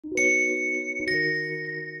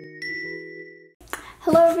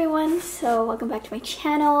Hello everyone, so welcome back to my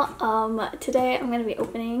channel. Today I'm going to be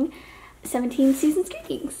opening 17 Seasons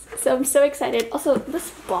Greetings. So I'm so excited. Also, this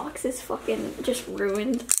box is fucking just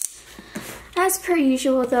ruined. As per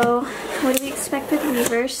usual though, what do we expect with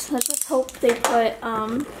Weavers? Let's just hope they put,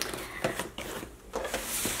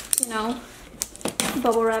 you know,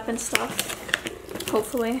 bubble wrap and stuff.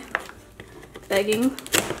 Hopefully. Begging.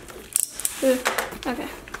 Ooh, okay.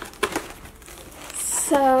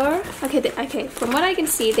 So, okay, from what I can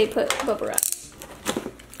see, they put bubble wrap,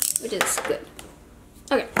 which is good.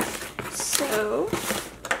 Okay, so,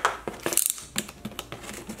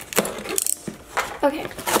 okay,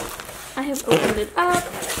 I have opened it up,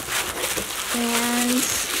 and,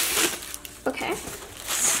 okay,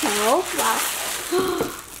 so, wow,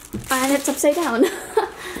 and it's upside down.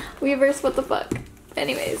 Weavers, what the fuck?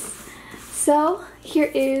 Anyways, so,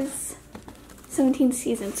 here is 17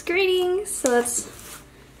 Seasons Greetings, so let's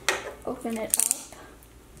open it up.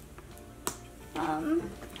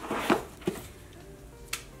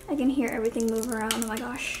 I can hear everything move around. Oh my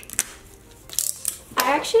gosh.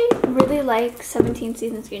 I actually really like 17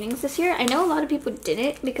 Seasons Greetings this year. I know a lot of people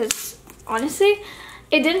didn't because honestly,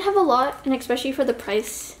 it didn't have a lot, and especially for the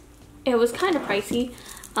price, it was kind of pricey.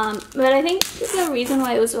 But I think the reason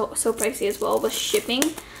why it was so pricey as well was shipping.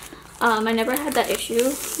 I never had that issue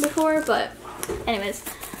before, but anyways.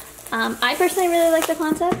 I personally really like the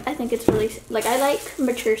concept. I think it's really, like, I like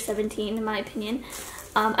mature 17 in my opinion.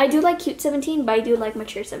 I do like cute 17, but I do like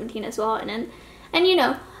mature 17 as well. And you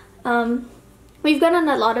know, we've gotten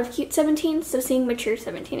a lot of cute 17, so seeing mature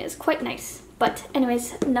 17 is quite nice. But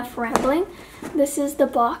anyways, enough rambling. This is the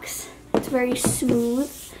box. It's very smooth.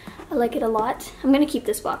 I like it a lot. I'm gonna keep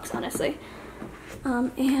this box, honestly.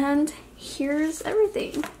 And here's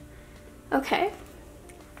everything. Okay,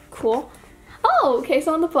 cool. Oh, okay,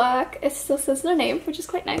 so on the back, it still says their name, which is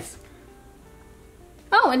quite nice.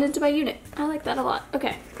 Oh, and it's by unit. I like that a lot.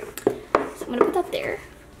 Okay, so I'm gonna put that there,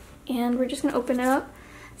 and we're just gonna open it up.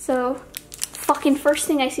 So, fucking first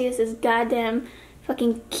thing I see is this goddamn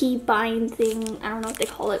fucking key bind thing. I don't know what they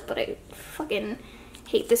call it, but I fucking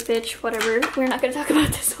hate this bitch. Whatever, we're not gonna talk about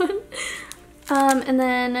this one. And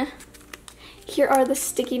then here are the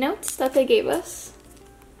sticky notes that they gave us.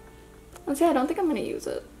 Honestly, I don't think I'm gonna use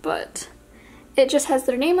it, but it just has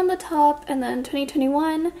their name on the top, and then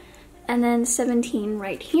 2021, and then 17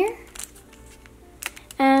 right here.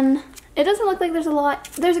 And it doesn't look like there's a lot.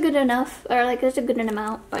 There's a good enough, or like there's a good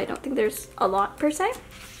amount, but I don't think there's a lot per se.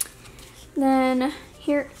 Then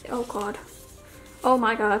here, oh god. Oh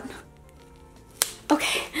my god.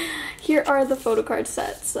 Okay, here are the photo card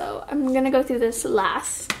sets. So I'm gonna go through this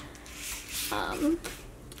last.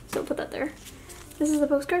 So put that there. This is the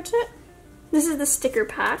postcard set. This is the sticker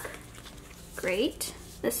pack. Great.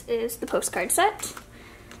 This is the postcard set.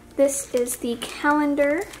 This is the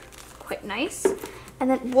calendar. Quite nice.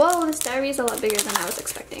 And then, whoa, this diary is a lot bigger than I was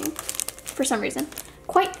expecting for some reason.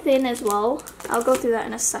 Quite thin as well. I'll go through that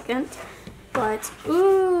in a second. But,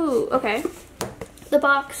 ooh, okay. The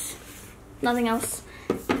box, nothing else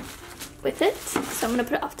with it. So I'm gonna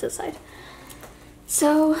put it off to the side.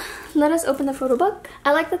 So let us open the photo book.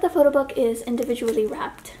 I like that the photo book is individually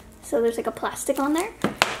wrapped. So there's like a plastic on there,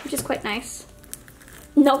 which is quite nice.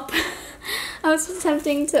 Nope. I was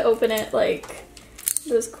attempting to open it like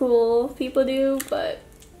those cool people do, but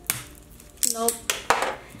nope.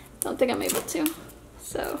 Don't think I'm able to.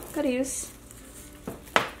 So, gotta use.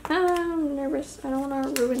 I'm nervous. I don't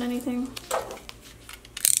want to ruin anything.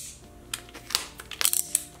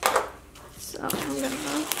 So, I'm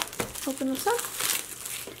gonna open this up.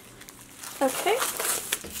 Okay.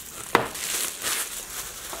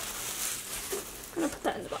 I'm gonna put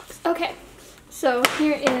that in the box. Okay. So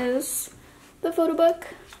here is the photo book.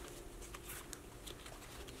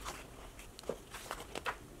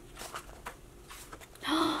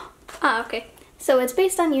 Ah, okay. So it's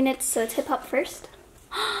based on units, so it's hip hop first.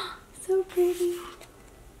 So pretty.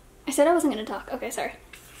 I said I wasn't gonna talk. Okay, sorry.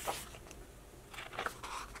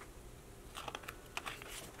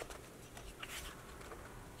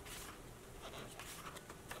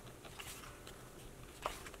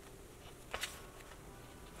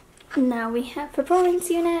 Now we have performance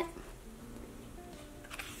unit.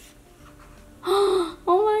 Oh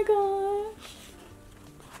my gosh.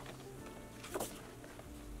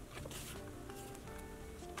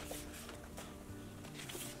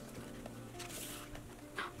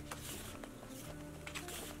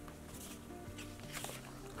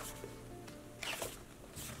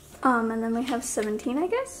 And then we have 17, I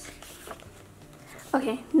guess.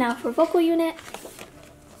 Okay, now for vocal unit.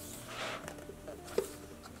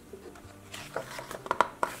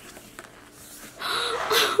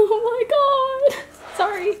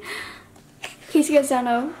 you guys don't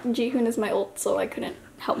know, Jihoon is my ult, so I couldn't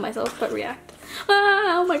help myself but react.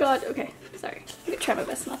 Ah, oh my god. Okay, sorry. I'm gonna try my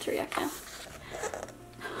best not to react now.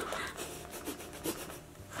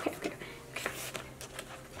 Okay, okay, okay.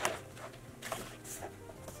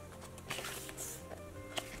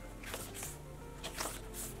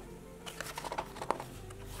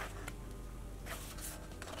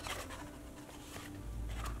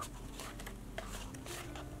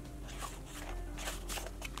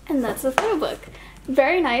 And that's the photo book.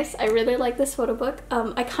 Very nice. I really like this photo book.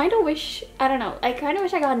 I kind of wish, I don't know, I kind of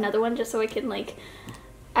wish I got another one just so I can like,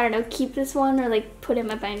 I don't know, keep this one or like put it in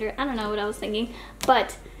my binder. I don't know what I was thinking,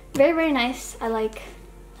 but very, very nice. I like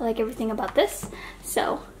everything about this.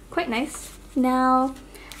 So quite nice. Now,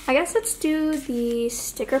 I guess let's do the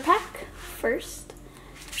sticker pack first,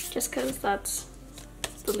 just because that's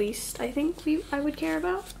the least I think I would care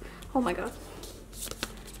about. Oh my god.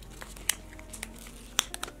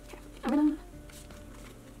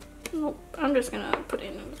 Nope, I'm just gonna put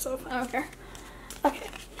it in itself. I don't care. Okay.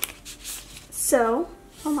 So,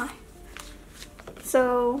 oh my.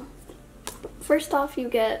 So, first off, you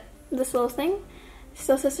get this little thing.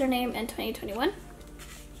 Still Sister Name in 2021.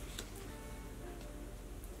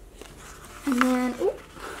 And then, ooh,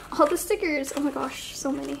 all the stickers. Oh my gosh, so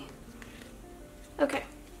many. Okay.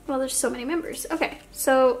 Well, there's so many members. Okay,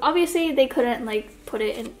 so obviously they couldn't like put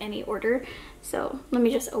it in any order. So let me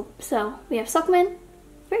just open. So we have Seokmin,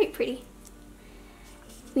 very pretty.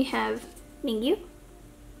 We have Mingyu,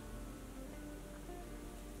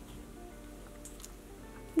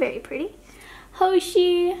 very pretty.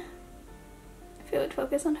 Hoshi, if it would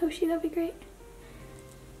focus on Hoshi, that'd be great.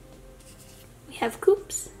 We have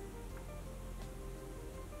Koops.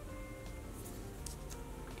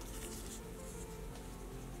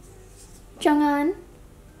 Jonghan.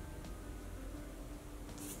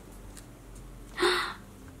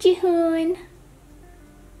 Jihoon.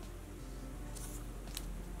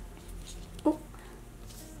 Oh.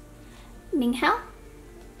 Minghao.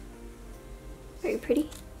 Very pretty.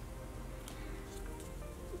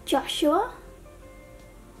 Joshua.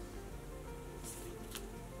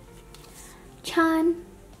 Chan.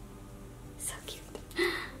 So cute.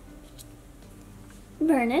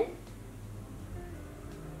 Vernon.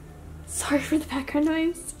 Sorry for the background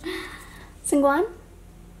noise. Seungwan.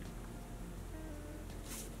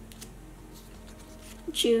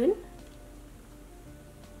 June.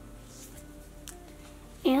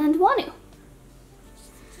 And Wonu.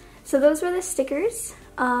 So those were the stickers.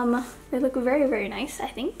 They look very, very nice, I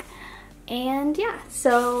think. And yeah,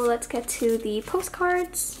 so let's get to the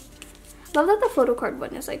postcards. Love that the photo card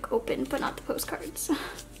one is like open, but not the postcards.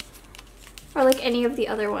 Or like any of the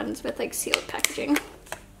other ones with like sealed packaging.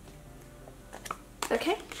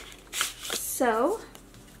 Okay, so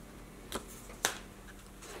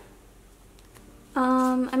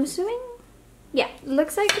I'm assuming, yeah,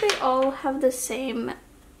 looks like they all have the same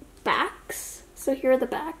backs. So here are the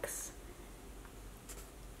backs.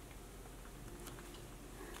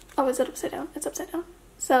 Oh, is it upside down? It's upside down.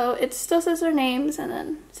 So it still says their names and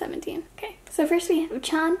then 17. Okay, so first we have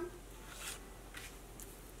Chan,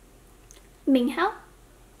 Minghao.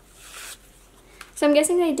 So I'm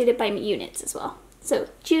guessing they did it by units as well. So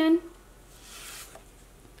June,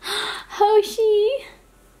 Hoshi.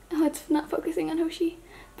 Oh, it's not focusing on Hoshi,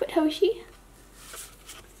 but Hoshi.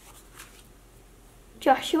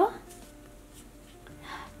 Joshua.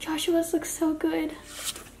 Joshua's look so good.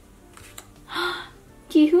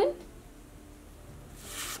 Jihoon.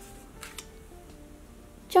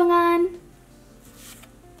 Jonghan.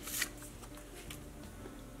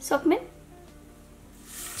 Seokmin.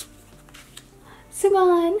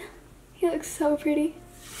 Seungwan. He looks so pretty.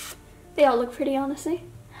 They all look pretty, honestly.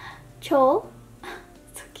 Chol.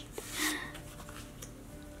 So cute.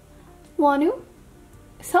 Wonu.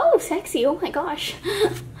 So sexy, oh my gosh.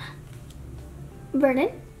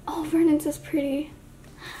 Vernon. Oh, Vernon's just pretty.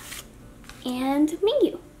 And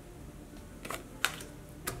Mingyu.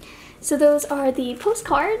 So those are the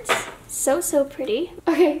postcards. So pretty.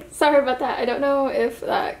 Okay, sorry about that. I don't know if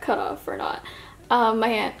that cut off or not. My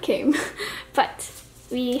aunt came. But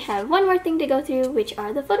we have one more thing to go through, which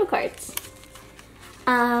are the photo cards.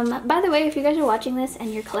 By the way, if you guys are watching this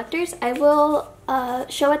and you're collectors, I will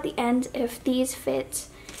show at the end if these fit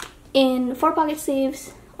in 4 pocket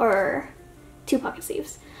sleeves or 2 pocket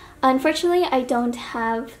sleeves. Unfortunately, I don't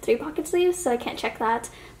have 3 pocket sleeves, so I can't check that,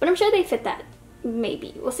 but I'm sure they fit that.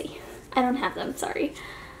 Maybe, we'll see. I don't have them, sorry.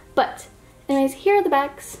 But anyways, here are the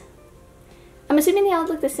backs. I'm assuming they all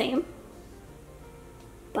look the same,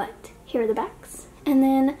 but here are the backs. And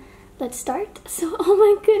then let's start. So, oh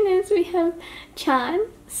my goodness, we have Chan,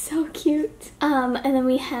 so cute. And then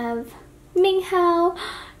we have Minghao,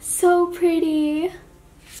 so pretty.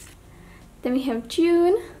 Then we have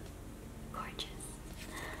June, gorgeous.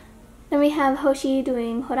 Then we have Hoshi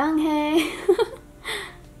doing Horanghe,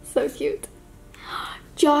 so cute.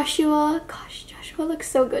 Joshua, gosh, Joshua looks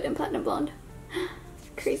so good in Platinum Blonde.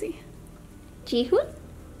 Crazy. Jihoon,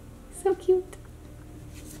 so cute.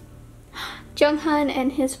 Junghan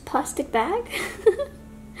and his plastic bag.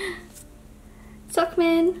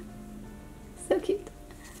 Seokmin, so cute.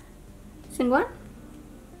 Seungwan,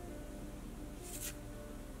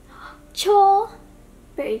 Chol,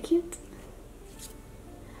 very cute.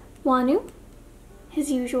 Wonu,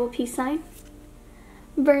 his usual peace sign.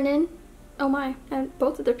 Vernon, oh my, and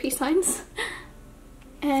both of their peace signs.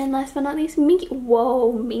 And last but not least, Mingyu.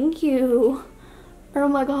 Whoa, Mingyu. Oh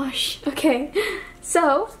my gosh. Okay,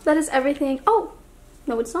 so that is everything. Oh,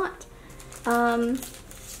 no it's not.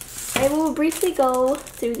 I will briefly go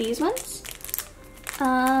through these ones.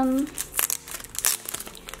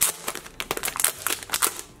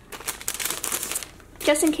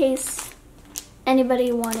 Just in case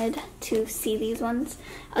anybody wanted to see these ones,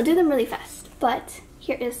 I'll do them really fast. But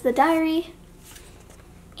here is the diary,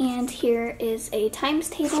 and here is a times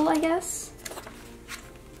table, I guess.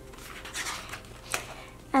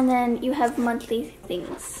 And then you have monthly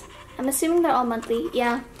things. I'm assuming they're all monthly.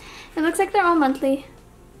 Yeah, it looks like they're all monthly.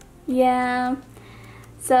 Yeah,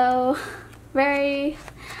 so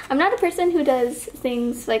I'm not a person who does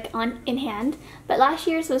things like in hand, but last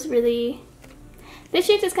year's was really, this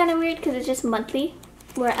year's is kind of weird because it's just monthly,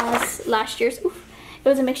 whereas last year's, it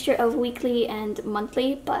was a mixture of weekly and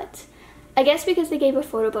monthly, but I guess because they gave a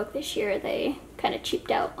photo book this year, they kind of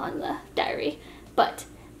cheaped out on the diary. But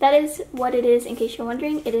that is what it is, in case you're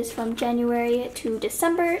wondering. It is from January to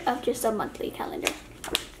December of just a monthly calendar.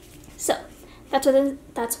 So that's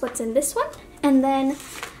what's in this one. And then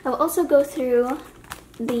I will also go through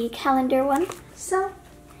the calendar one. So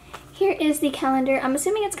here is the calendar. I'm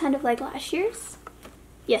assuming it's kind of like last year's.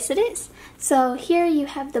 Yes, it is. So here you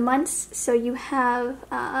have the months. So you have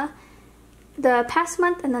the past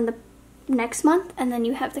month and then the next month, and then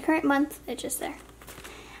you have the current month. It's just there.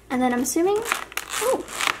 And then I'm assuming,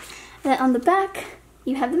 and then on the back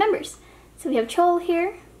you have the members. So we have Chol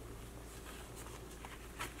here.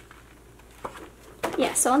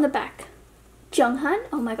 Yeah, so on the back, Junghan,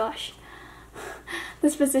 oh my gosh,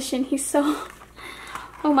 this position, he's so,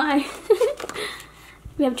 oh my.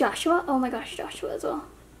 We have Joshua, oh my gosh, Joshua as well.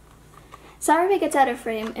 Sorry if it gets out of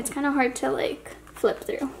frame, it's kind of hard to like flip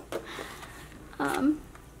through.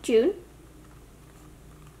 June,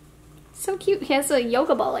 so cute, he has a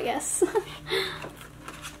yoga ball, I guess.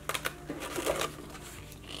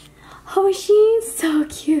 Hoshi, so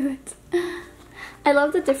cute. I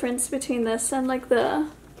love the difference between this and like the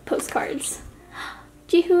postcards.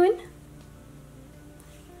 Jihoon.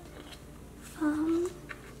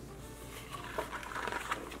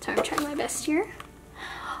 Sorry, I'm trying my best here.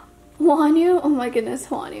 Wonu, oh my goodness,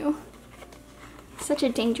 Wonu. Such a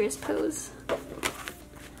dangerous pose.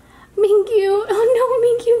 Mingyu, oh no,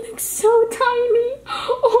 Mingyu looks so tiny.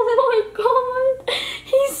 Oh my god,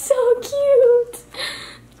 he's so cute.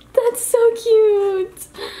 That's so cute.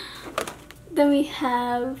 Then we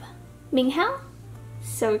have Minghao,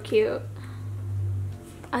 so cute.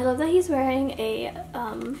 I love that he's wearing a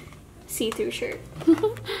see-through shirt.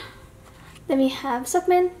 Then we have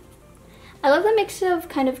Seokmin. I love the mix of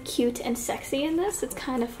kind of cute and sexy in this. It's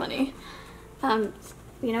kind of funny. You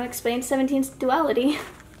know, explains 17's duality.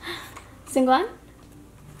 Seungwan,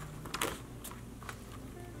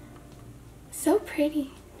 so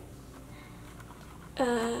pretty.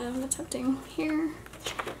 What's happening here?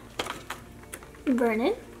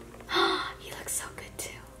 Vernon, he looks so good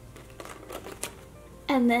too.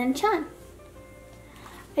 And then Chan.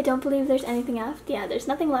 I don't believe there's anything left. Yeah, there's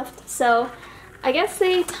nothing left. So I guess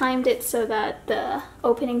they timed it so that the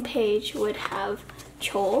opening page would have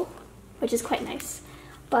Chol, which is quite nice.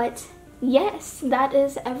 But yes, that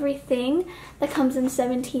is everything that comes in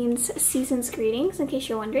 17's Season's Greetings, in case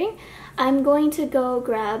you're wondering. I'm going to go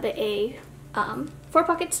grab a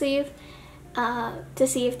 4-pocket sleeve to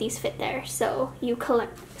see if these fit there, so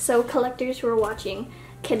collectors who are watching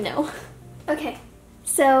can know. Okay,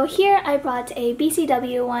 so here I brought a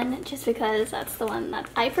BCW one just because that's the one that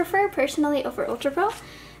I prefer personally over Ultra Pro,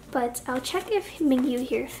 but I'll check if Mingyu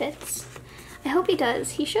here fits. I hope he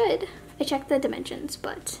does. He should. I checked the dimensions,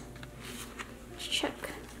 but let's check.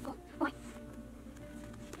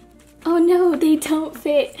 Oh no, they don't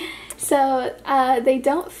fit. So they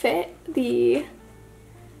don't fit the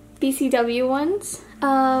BCW ones.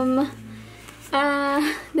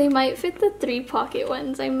 They might fit the 3-pocket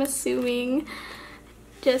ones, I'm assuming.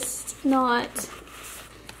 Just not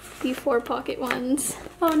the 4-pocket ones.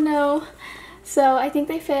 Oh no. So I think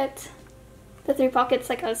they fit the 3 pockets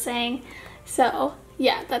like I was saying. So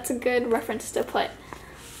yeah, that's a good reference to put.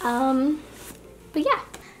 But yeah,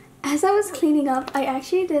 as I was cleaning up, I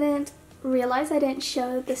actually didn't realize I didn't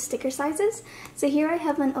show the sticker sizes. So here I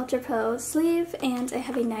have an Ultra Pro sleeve and I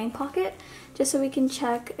have a 9 pocket, just so we can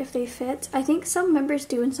check if they fit. I think some members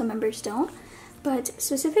do and some members don't, but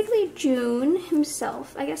specifically June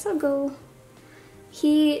himself, I guess I'll go,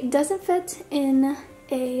 he doesn't fit in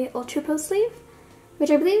a Ultra Pro sleeve,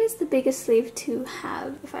 which I believe is the biggest sleeve to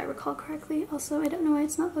have, if I recall correctly. Also, I don't know why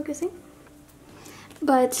it's not focusing,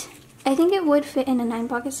 but I think it would fit in a 9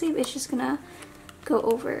 pocket sleeve. It's just gonna go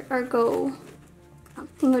over, or go, I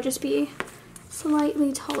think it would just be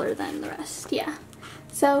slightly taller than the rest. Yeah.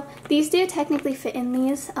 So these do technically fit in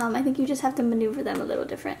these. I think you just have to maneuver them a little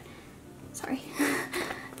different. Sorry.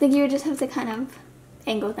 I think you would just have to kind of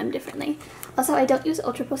angle them differently. Also, I don't use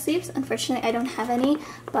Ultra Pro sleeves. Unfortunately, I don't have any,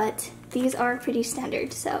 but these are pretty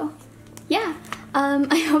standard. So yeah,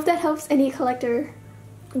 I hope that helps any collector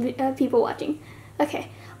people watching. Okay.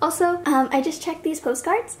 Also, I just checked these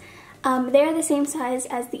postcards. They're the same size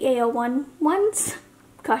as the AO1 ones.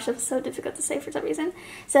 Gosh, that's so difficult to say for some reason.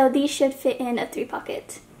 So these should fit in a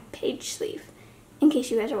 3-pocket page sleeve, in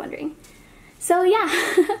case you guys are wondering. So yeah,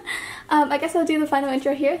 I guess I'll do the final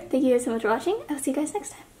intro here. Thank you guys so much for watching. I'll see you guys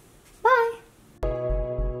next time. Bye!